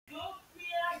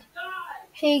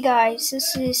Hey guys,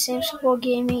 this is Samsung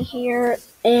Gaming here,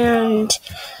 and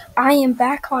I am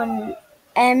back on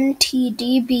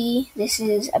mtdb. This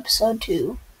is episode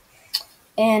 2,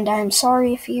 and I'm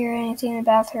sorry if you hear anything in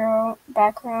the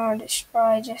background. It's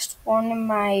probably just one of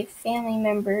my family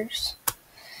members.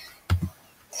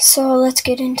 So let's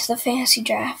get into the fantasy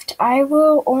draft. I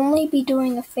will only be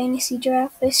doing a fantasy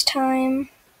draft this time.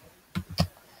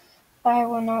 I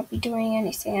will not be doing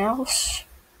anything else,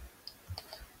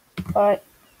 but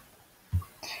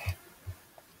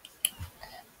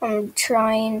I'm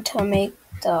trying to make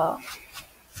I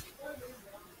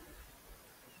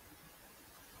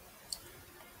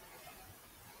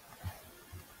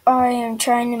am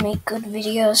trying to make good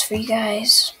videos for you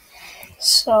guys,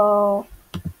 so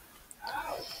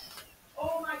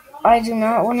I do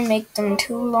not want to make them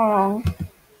too long.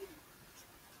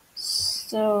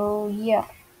 So yeah,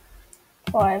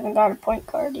 well, I haven't got a point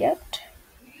guard yet.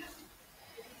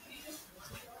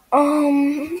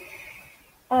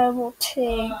 I will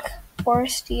take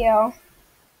Forestiel,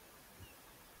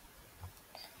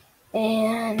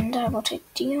 and I will take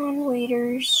Dion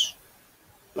Waiters.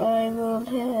 I will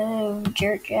have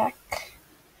Jarrett Jack.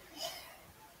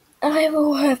 I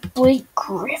will have Blake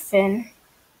Griffin,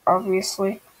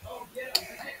 obviously.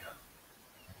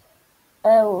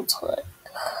 I will take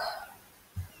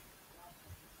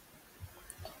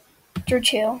George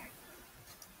Hill.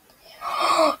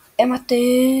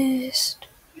 Amethyst.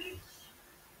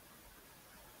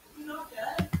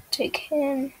 Take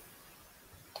him.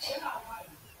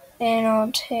 And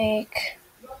I'll take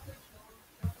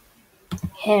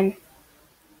him.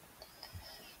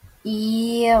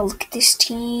 Yeah, look at this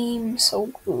team. So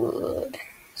good.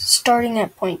 Starting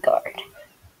at point guard.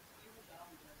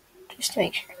 Just to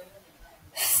make sure.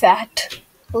 Fat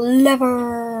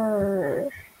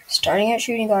Lever. Starting at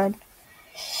shooting guard.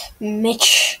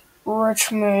 Mitch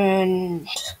Richmond.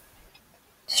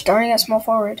 Starting at small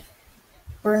forward.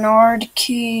 Bernard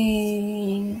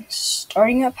King.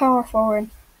 Starting at power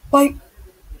forward. Blake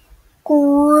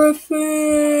Griffin.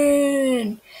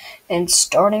 And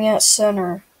starting at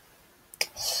center.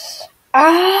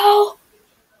 Al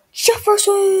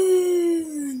Jefferson.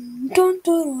 Dun, dun,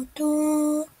 dun,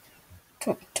 dun.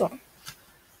 Dun, dun.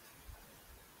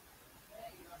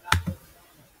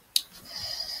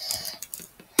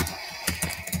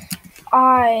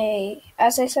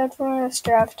 As I said from this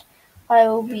draft, I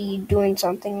will be doing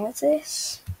something with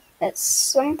this at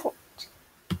some point.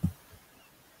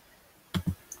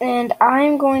 And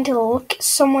I'm going to look at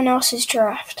someone else's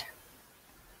draft.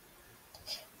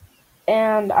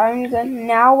 And I'm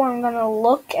gonna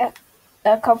look at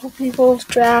a couple people's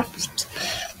drafts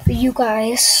for you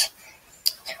guys.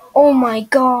 Oh my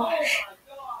gosh.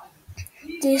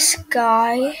 This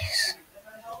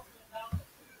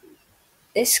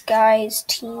guy's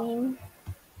team,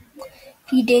 if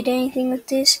he did anything with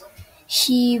this,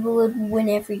 he would win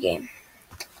every game.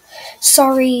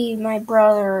 Sorry, my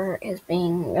brother is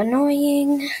being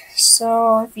annoying,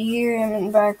 so if you hear him in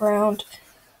the background,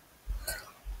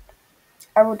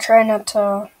 I will try not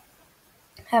to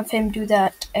have him do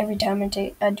that every time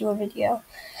I do a video.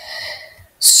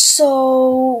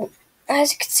 So,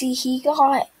 as you can see, he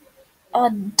got a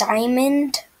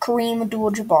diamond Kareem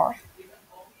Abdul-Jabbar.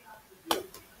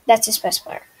 That's his best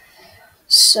player.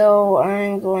 So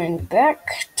I'm going to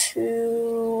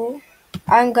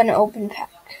open pack.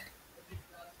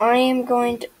 I'm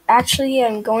going to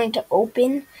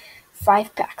open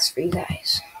 5 packs for you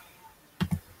guys.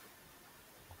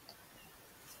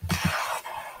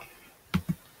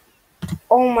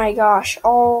 Oh my gosh,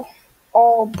 all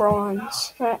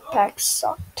bronze. That pack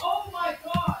sucked.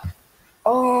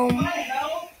 Gold.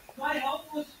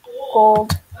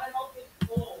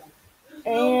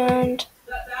 And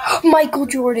Michael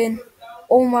Jordan.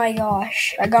 Oh my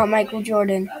gosh, I got Michael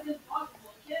Jordan.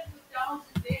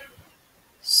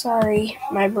 Sorry,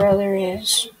 my brother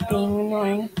is being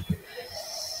annoying.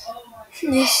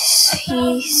 He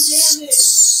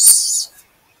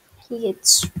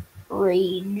gets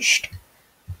raged.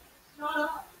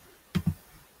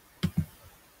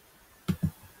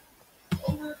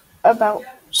 About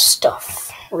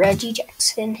stuff. Reggie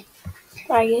Jackson.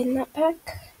 I get in that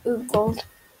pack. Ooh, gold.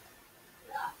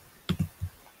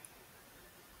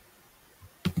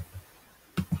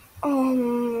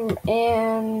 And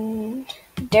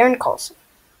Darren Carlson.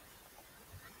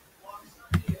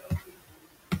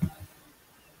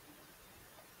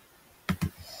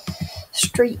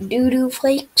 Straight doo-doo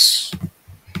flakes.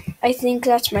 I think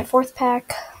that's my 4th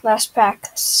pack. Last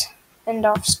pack. End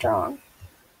off strong.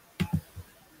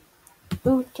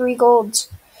 Ooh, 3 golds.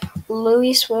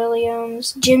 Louis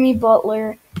Williams, Jimmy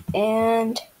Butler,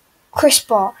 and Chris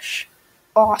Bosh.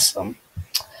 awesome.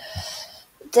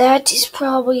 That is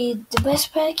probably the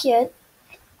best pack yet.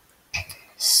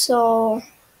 So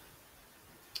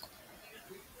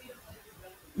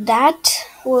that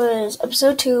was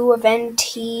episode 2 of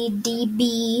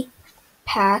mtdb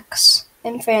packs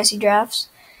and fantasy drafts.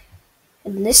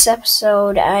 In this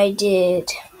episode, I did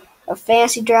a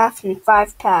fantasy draft and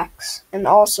 5 packs, and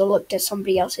also looked at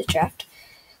somebody else's draft.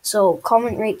 So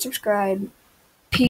comment, rate, subscribe.